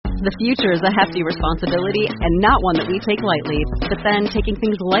The future is a hefty responsibility and not one that we take lightly. But then, taking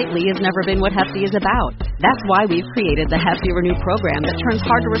things lightly has never been what Hefty is about. That's why we've created the Hefty Renew program that turns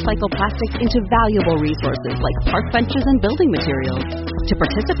hard-to-recycle plastics into valuable resources like park benches and building materials. To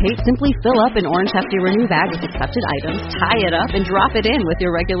participate, simply fill up an orange Hefty Renew bag with accepted items, tie it up, and drop it in with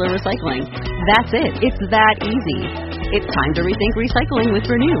your regular recycling. That's it. It's that easy. It's time to rethink recycling with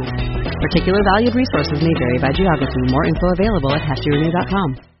Renew. Particular valued resources may vary by geography. More info available at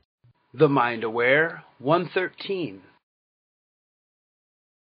heftyrenew.com. The Mind Aware 113.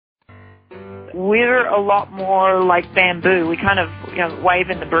 We're a lot more like bamboo. We kind of wave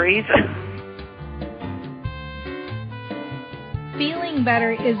in the breeze. Feeling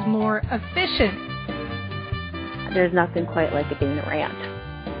better is more efficient. There's nothing quite like it being a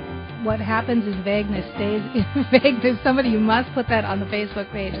rant. What happens is vagueness stays in vagueness. Somebody, you must put that on the Facebook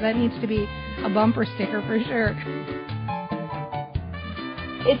page. That needs to be a bumper sticker for sure.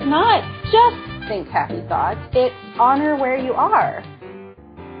 It's not just think happy thoughts. It's honor where you are.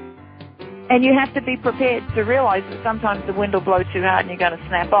 And you have to be prepared to realize that sometimes the wind will blow too hard and you're going to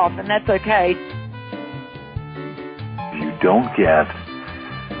snap off, and that's okay. You don't get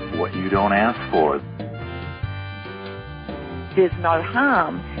what you don't ask for. There's no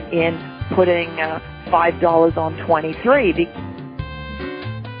harm in putting $5 on 23.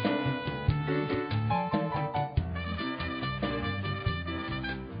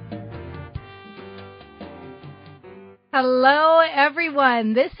 Hello,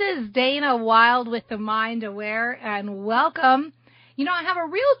 everyone. This is Dana Wilde with The Mind Aware, and welcome. You know, I have a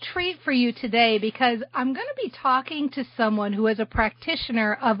real treat for you today because I'm going to be talking to someone who is a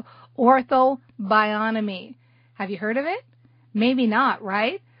practitioner of orthobionomy. Have you heard of it? Maybe not,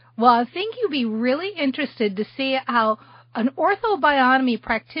 right? Well, I think you'd be really interested to see how an orthobionomy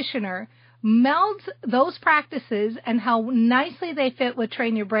practitioner melds those practices and how nicely they fit with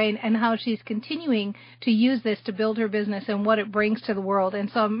Train Your Brain, and how she's continuing to use this to build her business and what it brings to the world. And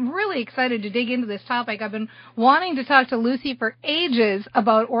so I'm really excited to dig into this topic. I've been wanting to talk to Lucy for ages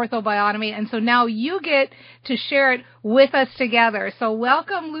about orthobionomy, and so now you get to share it with us together. So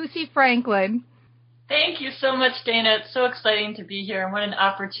welcome, Lucy Franklin. Thank you so much, Dana. It's so exciting to be here, and what an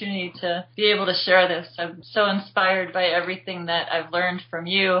opportunity to be able to share this. I'm so inspired by everything that I've learned from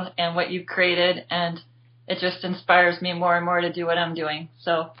you and what you've created, and it just inspires me more and more to do what I'm doing.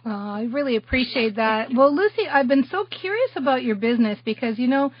 So, I really appreciate that. Well, Lucy, I've been so curious about your business because, you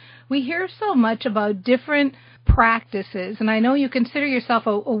know, we hear so much about different practices, and I know you consider yourself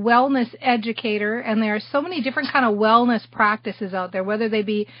a wellness educator, and there are so many different kind of wellness practices out there, whether they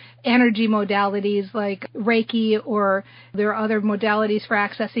be energy modalities like Reiki, or there are other modalities for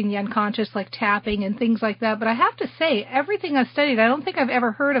accessing the unconscious like tapping and things like that. But I have to say, everything I've studied, I don't think I've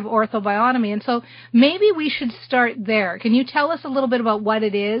ever heard of orthobionomy, and so maybe we should start there. Can you tell us a little bit about what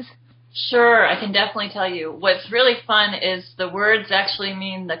it is? Sure, I can definitely tell you. What's really fun is the words actually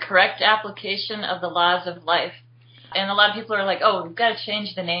mean the correct application of the laws of life. And a lot of people are like, oh, we've got to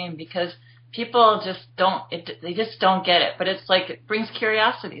change the name because people just they just don't get it. But it's like, it brings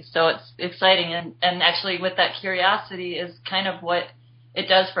curiosity, so it's exciting. And actually with that curiosity is kind of what it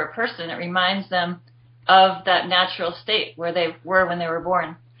does for a person. It reminds them of that natural state where they were when they were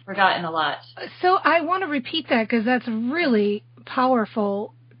born. Forgotten a lot. So I want to repeat that because that's really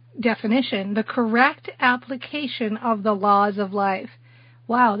powerful definition, the correct application of the laws of life.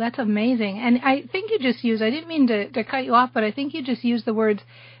 Wow, that's amazing. And I think you just used, I didn't mean to cut you off, but I think you just used the words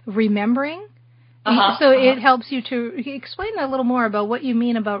remembering. It helps you to explain that a little more about what you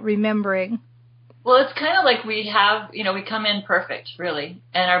mean about remembering. Well, it's kind of like we have, we come in perfect, really,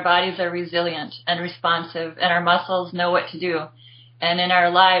 and our bodies are resilient and responsive, and our muscles know what to do. And in our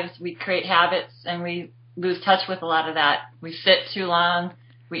lives, we create habits, and we lose touch with a lot of that. We sit too long.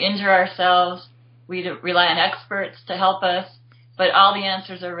 We injure ourselves, we rely on experts to help us, but all the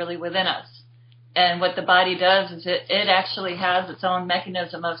answers are really within us. And what the body does is it actually has its own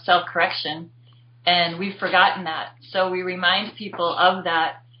mechanism of self-correction, and we've forgotten that. So we remind people of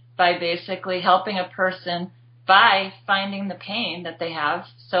that by basically helping a person by finding the pain that they have.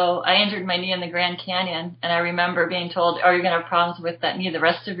 So I injured my knee in the Grand Canyon, and I remember being told, oh, you're going to have problems with that knee the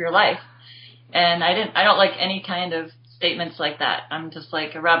rest of your life. And I don't like any kind of statements like that. I'm just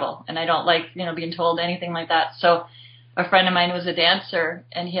like a rebel, and I don't like, being told anything like that. So a friend of mine was a dancer,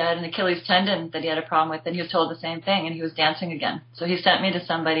 and he had an Achilles tendon that he had a problem with, and he was told the same thing, and he was dancing again. So he sent me to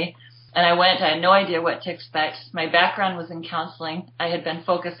somebody, and I went. I had no idea what to expect. My background was in counseling. I had been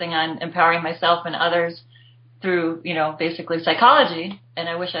focusing on empowering myself and others through, basically psychology, and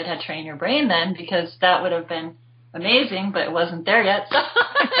I wish I'd had Train Your Brain then, because that would have been amazing, but it wasn't there yet.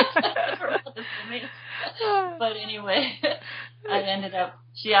 So But anyway,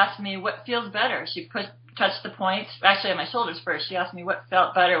 she asked me what feels better. She touched the point, actually on my shoulders first. She asked me what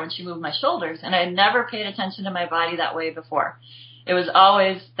felt better when she moved my shoulders, and I had never paid attention to my body that way before. It was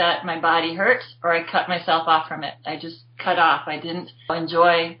always that my body hurt or I cut myself off from it. I just cut off. I didn't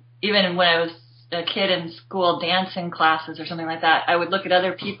enjoy, even when I was a kid in school, dancing classes or something like that, I would look at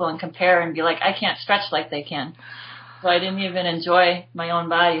other people and compare and be like, I can't stretch like they can. So I didn't even enjoy my own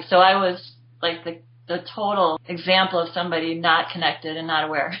body. So I was like the total example of somebody not connected and not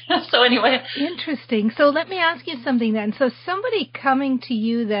aware. So anyway. Interesting. So let me ask you something then. So somebody coming to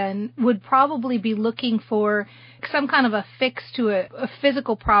you then would probably be looking for some kind of a fix to a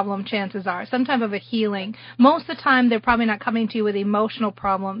physical problem, chances are, some type of a healing. Most of the time, they're probably not coming to you with emotional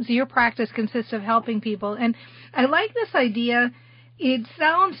problems. Your practice consists of helping people. And I like this idea. It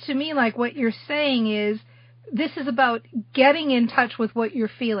sounds to me like what you're saying is this is about getting in touch with what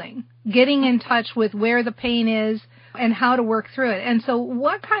you're feeling, getting in touch with where the pain is and how to work through it. And so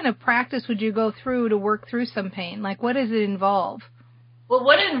what kind of practice would you go through to work through some pain? Like, what does it involve? Well,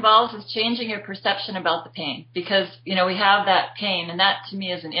 what it involves is changing your perception about the pain because, we have that pain, and that to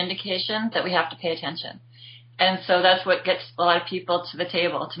me is an indication that we have to pay attention. And so that's what gets a lot of people to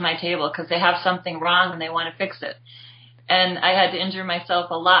my table, because they have something wrong and they want to fix it. And I had to injure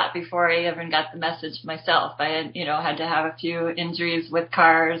myself a lot before I even got the message myself. I had, had to have a few injuries with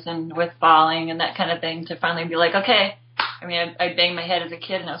cars and with falling and that kind of thing to finally be like, okay. I banged my head as a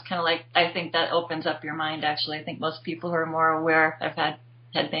kid, and I was kind of like, I think that opens up your mind, actually. I think most people who are more aware have had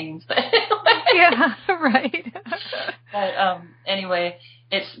head bangings. Yeah, right. But anyway,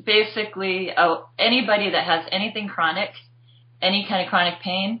 it's basically anybody that has anything chronic, any kind of chronic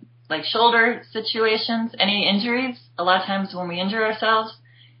pain, like shoulder situations, any injuries. A lot of times when we injure ourselves,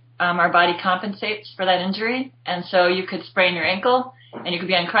 our body compensates for that injury. And so you could sprain your ankle, and you could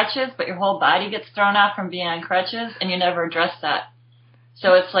be on crutches, but your whole body gets thrown off from being on crutches, and you never address that.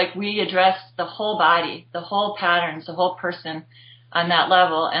 So it's like we address the whole body, the whole patterns, the whole person on that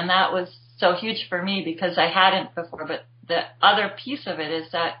level. And that was so huge for me because I hadn't before. But the other piece of it is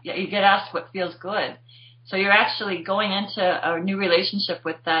that you get asked what feels good. So you're actually going into a new relationship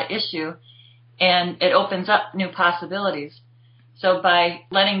with that issue, and it opens up new possibilities. So by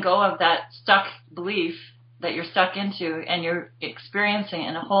letting go of that stuck belief that you're stuck into, and you're experiencing it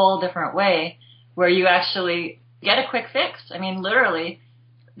in a whole different way where you actually get a quick fix. Literally,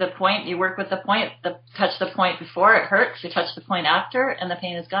 the point, you work with the point, touch the point before it hurts, you touch the point after, and the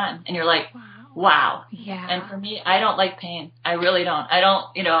pain is gone. And you're like, wow. Yeah. And for me, I don't like pain. I really don't. I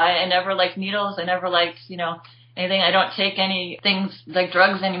don't, I never liked needles. I never liked, anything. I don't take any things like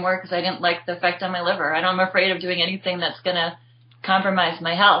drugs anymore because I didn't like the effect on my liver. I'm afraid of doing anything that's going to compromise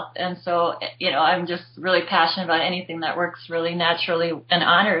my health. And so, I'm just really passionate about anything that works really naturally and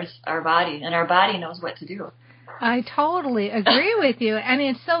honors our body, and our body knows what to do. I totally agree with you. And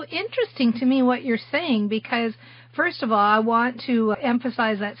it's so interesting to me what you're saying because, first of all, I want to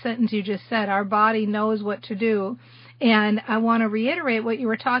emphasize that sentence you just said, our body knows what to do. And I want to reiterate what you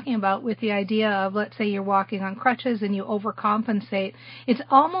were talking about with the idea of, let's say you're walking on crutches and you overcompensate. It's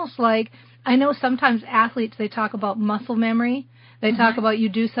almost like, I know sometimes athletes, they talk about muscle memory. They talk about you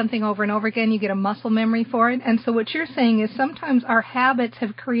do something over and over again, you get a muscle memory for it. And so what you're saying is sometimes our habits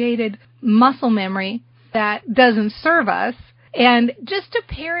have created muscle memory that doesn't serve us. And just to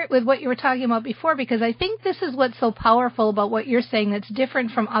pair it with what you were talking about before, because I think this is what's so powerful about what you're saying that's different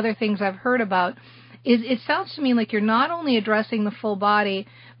from other things I've heard about, is it sounds to me like you're not only addressing the full body,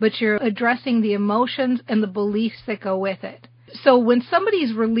 but you're addressing the emotions and the beliefs that go with it. So when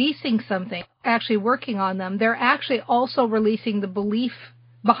somebody's releasing something, actually working on them, they're actually also releasing the belief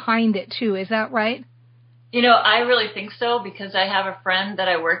behind it too. Is that right? I really think so because I have a friend that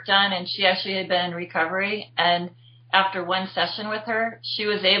I worked on, and she actually had been in recovery. And after one session with her, she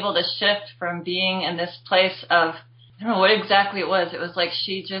was able to shift from being in this place of, I don't know what exactly it was. It was like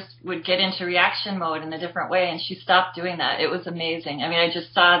she just would get into reaction mode in a different way, and she stopped doing that. It was amazing. I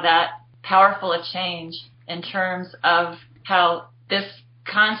just saw that powerful a change in terms of how this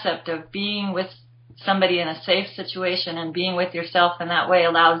concept of being with somebody in a safe situation and being with yourself in that way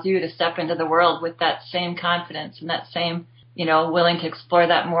allows you to step into the world with that same confidence and that same, willing to explore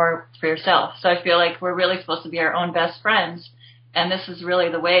that more for yourself. So I feel like we're really supposed to be our own best friends, and this is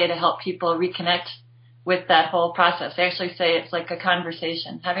really the way to help people reconnect with that whole process. They actually say it's like a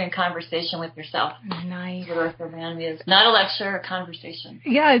conversation, having a conversation with yourself. Nice. Is not a lecture, a conversation.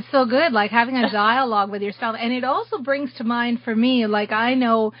 Yeah, it's so good, like having a dialogue with yourself. And it also brings to mind for me, like I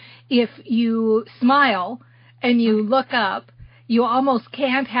know if you smile and you look up, you almost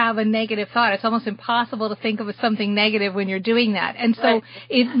can't have a negative thought. It's almost impossible to think of something negative when you're doing that. And so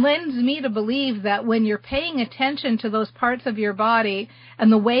it lends me to believe that when you're paying attention to those parts of your body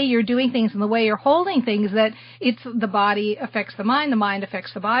and the way you're doing things and the way you're holding things, that it's the body affects the mind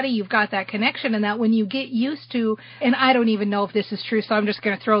affects the body. You've got that connection, and that when you get used to, and I don't even know if this is true, so I'm just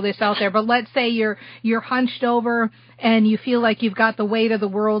going to throw this out there, but let's say you're hunched over and you feel like you've got the weight of the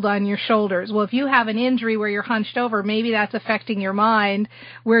world on your shoulders. Well, if you have an injury where you're hunched over, maybe that's affecting your mind,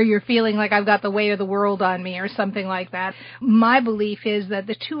 where you're feeling like I've got the weight of the world on me or something like that. My belief is that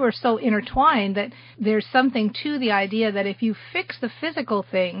the two are so intertwined that there's something to the idea that if you fix the physical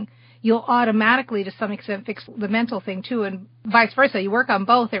thing, you'll automatically, to some extent, fix the mental thing too, and vice versa. You work on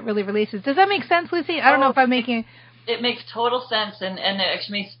both, it really releases. Does that make sense, Lucy? I don't know if I'm making... It makes total sense, and it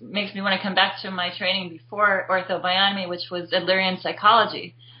actually makes me want to come back to my training before orthobionomy, which was Adlerian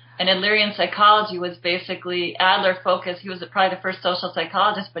psychology. And Adlerian psychology was basically Adler focused. He was probably the first social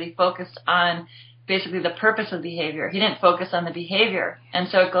psychologist, but he focused on basically the purpose of behavior. He didn't focus on the behavior. And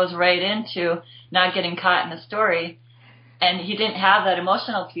so it goes right into not getting caught in the story. And he didn't have that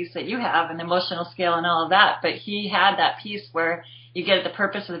emotional piece that you have, an emotional scale and all of that, but he had that piece where you get at the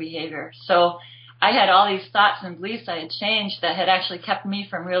purpose of the behavior. So I had all these thoughts and beliefs I had changed that had actually kept me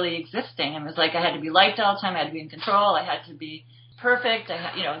from really existing. It was like I had to be liked all the time. I had to be in control. I had to be perfect.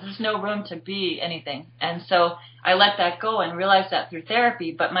 There's no room to be anything. And so I let that go and realized that through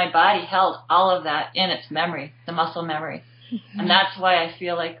therapy, but my body held all of that in its memory, the muscle memory. Mm-hmm. And that's why I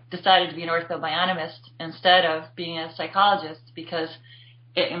feel like decided to be an orthobionomist instead of being a psychologist, because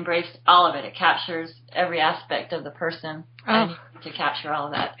it embraced all of it. It captures every aspect of the person. And to capture all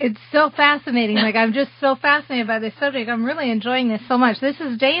of that. It's so fascinating. Like, I'm just so fascinated by this subject. I'm really enjoying this so much. This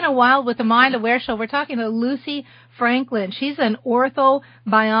is Dana Wilde with the Mind Aware Show. We're talking to Lucy Franklin. She's an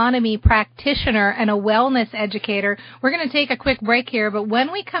orthobionomy practitioner and a wellness educator. We're going to take a quick break here, but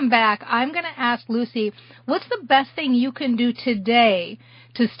when we come back, I'm going to ask Lucy, what's the best thing you can do today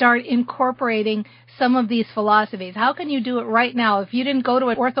to start incorporating some of these philosophies? How can you do it right now? If you didn't go to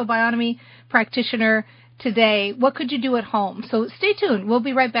an orthobionomy practitioner today, what could you do at home? So stay tuned. We'll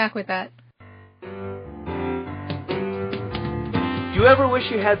be right back with that. Do you ever wish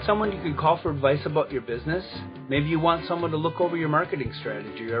you had someone you could call for advice about your business? Maybe you want someone to look over your marketing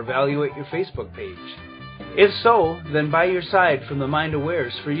strategy or evaluate your Facebook page. If so, then By Your Side from the Mind Aware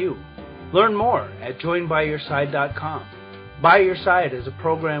is for you. Learn more at joinbyyourside.com. By Your Side is a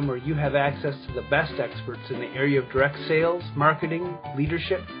program where you have access to the best experts in the area of direct sales, marketing,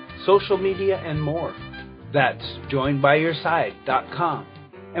 leadership, social media, and more. That's joinbyyourside.com.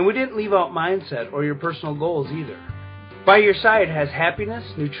 And we didn't leave out mindset or your personal goals either. By Your Side has happiness,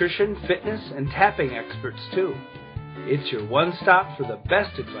 nutrition, fitness, and tapping experts too. It's your one-stop for the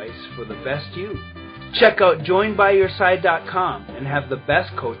best advice for the best you. Check out joinbyyourside.com and have the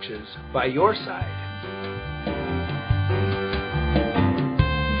best coaches by your side.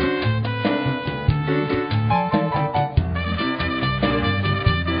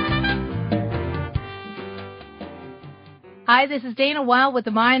 Hi, this is Dana Wilde with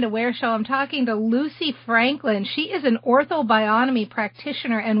the Mind Aware Show. I'm talking to Lucy Franklin. She is an orthobionomy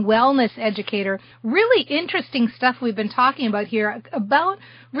practitioner and wellness educator. Really interesting stuff we've been talking about here, about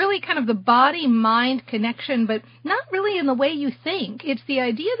really kind of the body-mind connection, but not really in the way you think. It's the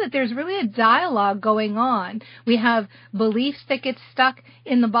idea that there's really a dialogue going on. We have beliefs that get stuck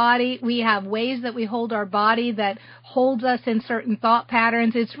in the body. We have ways that we hold our body that holds us in certain thought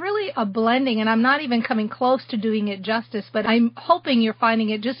patterns. It's really a blending, and I'm not even coming close to doing it justice, but I'm hoping you're finding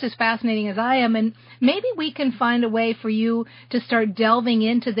it just as fascinating as I am, and maybe we can find a way for you to start delving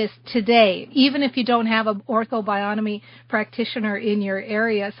into this today, even if you don't have an orthobionomy practitioner in your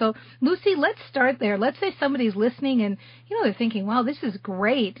area. So, Lucy, let's start there. Let's say somebody's listening and, they're thinking, wow, this is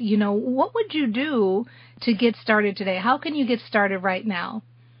great. What would you do to get started today? How can you get started right now?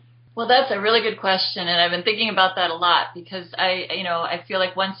 Well, that's a really good question, and I've been thinking about that a lot because I feel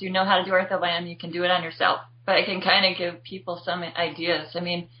like once you know how to do orthobionomy, you can do it on yourself. But I can kind of give people some ideas. I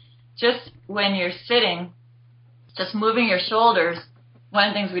mean, just when you're sitting, just moving your shoulders, one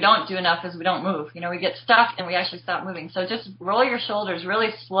of the things we don't do enough is we don't move. We get stuck and we actually stop moving. So just roll your shoulders really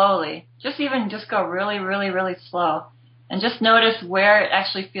slowly. Just go really, really, really slow. And just notice where it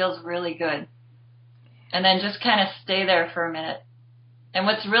actually feels really good. And then just kind of stay there for a minute. And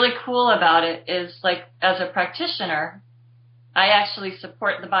what's really cool about it is, like, as a practitioner, I actually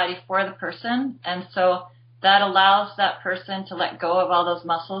support the body for the person. And so that allows that person to let go of all those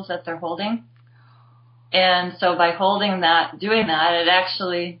muscles that they're holding. And so by holding that, doing that, it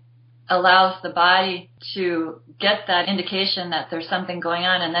actually allows the body to get that indication that there's something going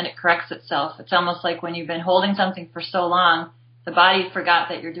on, and then it corrects itself. It's almost like when you've been holding something for so long, the body forgot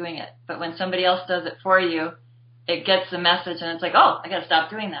that you're doing it. But when somebody else does it for you, it gets the message, and it's like, oh, I got to stop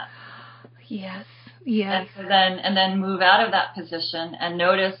doing that. Yes. Yes. And then move out of that position and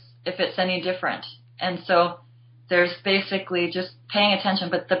notice if it's any different. And so there's basically just paying attention.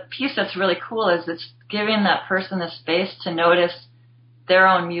 But the piece that's really cool is it's giving that person the space to notice their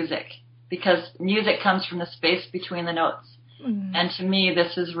own music, because music comes from the space between the notes. Mm-hmm. And to me,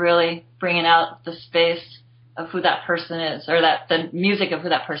 this is really bringing out the space of who that person is, or that the music of who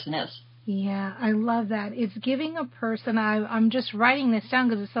that person is. Yeah, I love that. It's giving a person, I'm just writing this down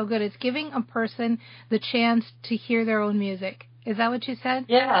because it's so good. It's giving a person the chance to hear their own music. Is that what you said?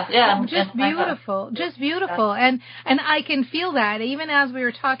 Yeah. Just beautiful. Just beautiful. And I can feel that. Even as we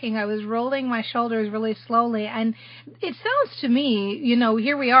were talking, I was rolling my shoulders really slowly. And it sounds to me,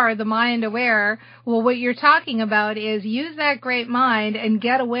 here we are, the mind aware. Well, what you're talking about is use that great mind and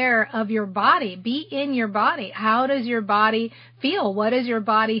get aware of your body. Be in your body. How does your body feel? What is your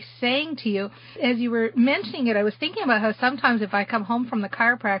body saying to you? As you were mentioning it, I was thinking about how sometimes if I come home from the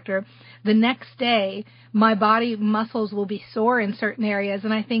chiropractor, the next day, my body muscles will be sore in certain areas.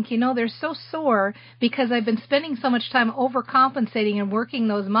 And I think, they're so sore because I've been spending so much time overcompensating and working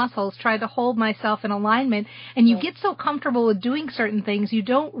those muscles, trying to hold myself in alignment. And you get so comfortable with doing certain things, you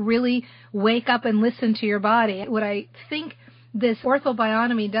don't really wake up and listen to your body. What I think this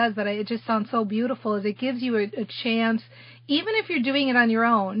orthobionomy does, it just sounds so beautiful, is it gives you a chance, even if you're doing it on your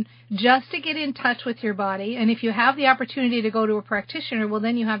own, just to get in touch with your body. And if you have the opportunity to go to a practitioner, well,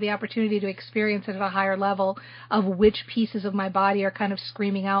 then you have the opportunity to experience it at a higher level of which pieces of my body are kind of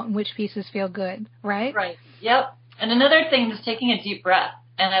screaming out and which pieces feel good, right? Right. Yep. And another thing is taking a deep breath.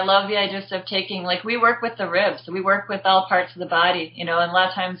 And I love the idea of taking, we work with the ribs. We work with all parts of the body, and a lot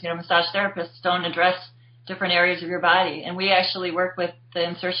of times, massage therapists don't address different areas of your body. And we actually work with the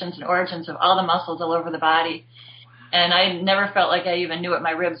insertions and origins of all the muscles all over the body. And I never felt like I even knew what my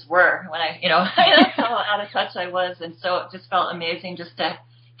ribs were when that's how out of touch I was. And so it just felt amazing just to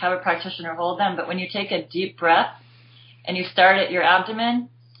have a practitioner hold them. But when you take a deep breath and you start at your abdomen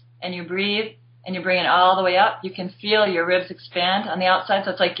and you breathe and you bring it all the way up, you can feel your ribs expand on the outside.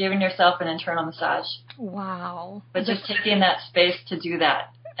 So it's like giving yourself an internal massage. Wow. But just taking that space to do that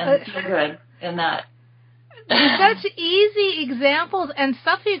and feel good in that. Such easy examples and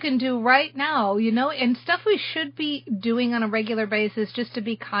stuff you can do right now, and stuff we should be doing on a regular basis just to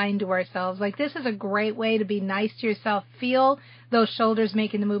be kind to ourselves. This is a great way to be nice to yourself. Feel those shoulders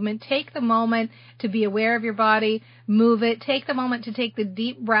making the movement. Take the moment to be aware of your body. Move it. Take the moment to take the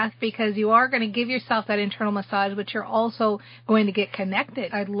deep breath, because you are going to give yourself that internal massage, but you're also going to get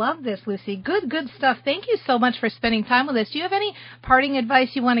connected. I love this, Lucy. Good stuff. Thank you so much for spending time with us. Do you have any parting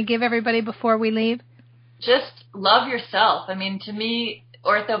advice you want to give everybody before we leave? Just love yourself. To me,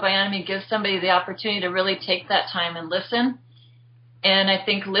 orthobionomy gives somebody the opportunity to really take that time and listen. And I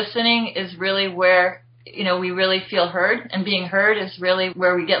think listening is really where, we really feel heard. And being heard is really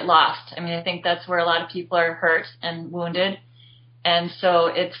where we get lost. I think that's where a lot of people are hurt and wounded. And so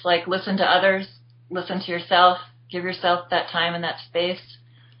it's listen to others, listen to yourself, give yourself that time and that space.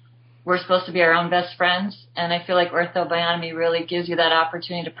 We're supposed to be our own best friends. And I feel like orthobionomy really gives you that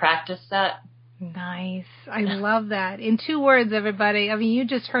opportunity to practice that. Nice. I love that. In 2 words, everybody. You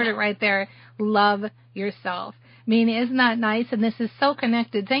just heard it right there. Love yourself. Isn't that nice? And this is so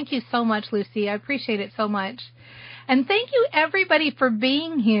connected. Thank you so much, Lucy. I appreciate it so much. And thank you, everybody, for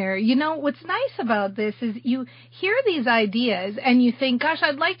being here. What's nice about this is you hear these ideas and you think, gosh,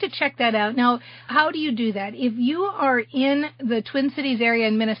 I'd like to check that out. Now, how do you do that? If you are in the Twin Cities area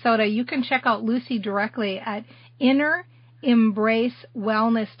in Minnesota, you can check out Lucy directly at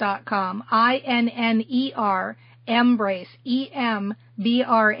EmbraceWellness.com. INNER, Embrace, EMBRACE,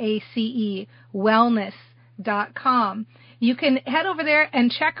 Wellness.com. You can head over there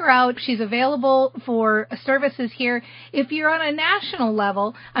and check her out. She's available for services here. If you're on a national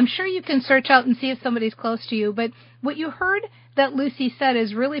level, I'm sure you can search out and see if somebody's close to you. But what you heard that Lucy said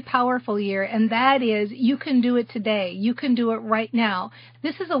is really powerful here, and that is you can do it today. You can do it right now.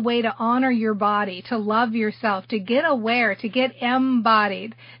 This is a way to honor your body, to love yourself, to get aware, to get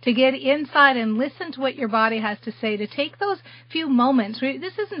embodied, to get inside and listen to what your body has to say, to take those few moments.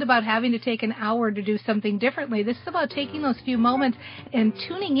 This isn't about having to take an hour to do something differently. This is about taking those few moments and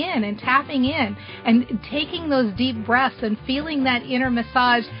tuning in and tapping in and taking those deep breaths and feeling that inner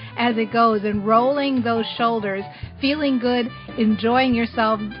massage as it goes and rolling those shoulders, feeling good, enjoying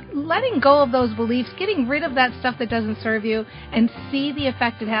yourself, letting go of those beliefs, getting rid of that stuff that doesn't serve you, and see the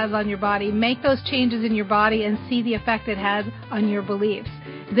effect it has on your body. Make those changes in your body and see the effect it has on your beliefs.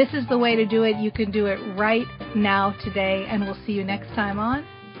 This is the way to do it. You can do it right now, today, and we'll see you next time on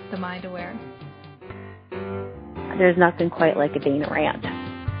The Mind Aware. There's nothing quite like a Dana rant.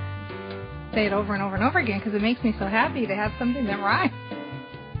 Say it over and over and over again because it makes me so happy to have something that rhymes.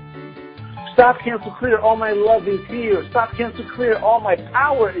 Stop, cancel, clear, all my love is here. Stop, cancel, clear, all my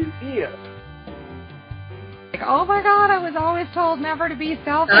power is here. Like, oh my God, I was always told never to be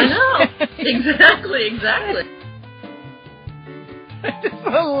selfish. I know. Exactly. I just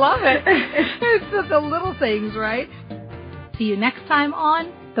love it. It's the little things, right? See you next time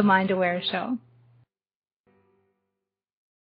on The Mind Aware Show.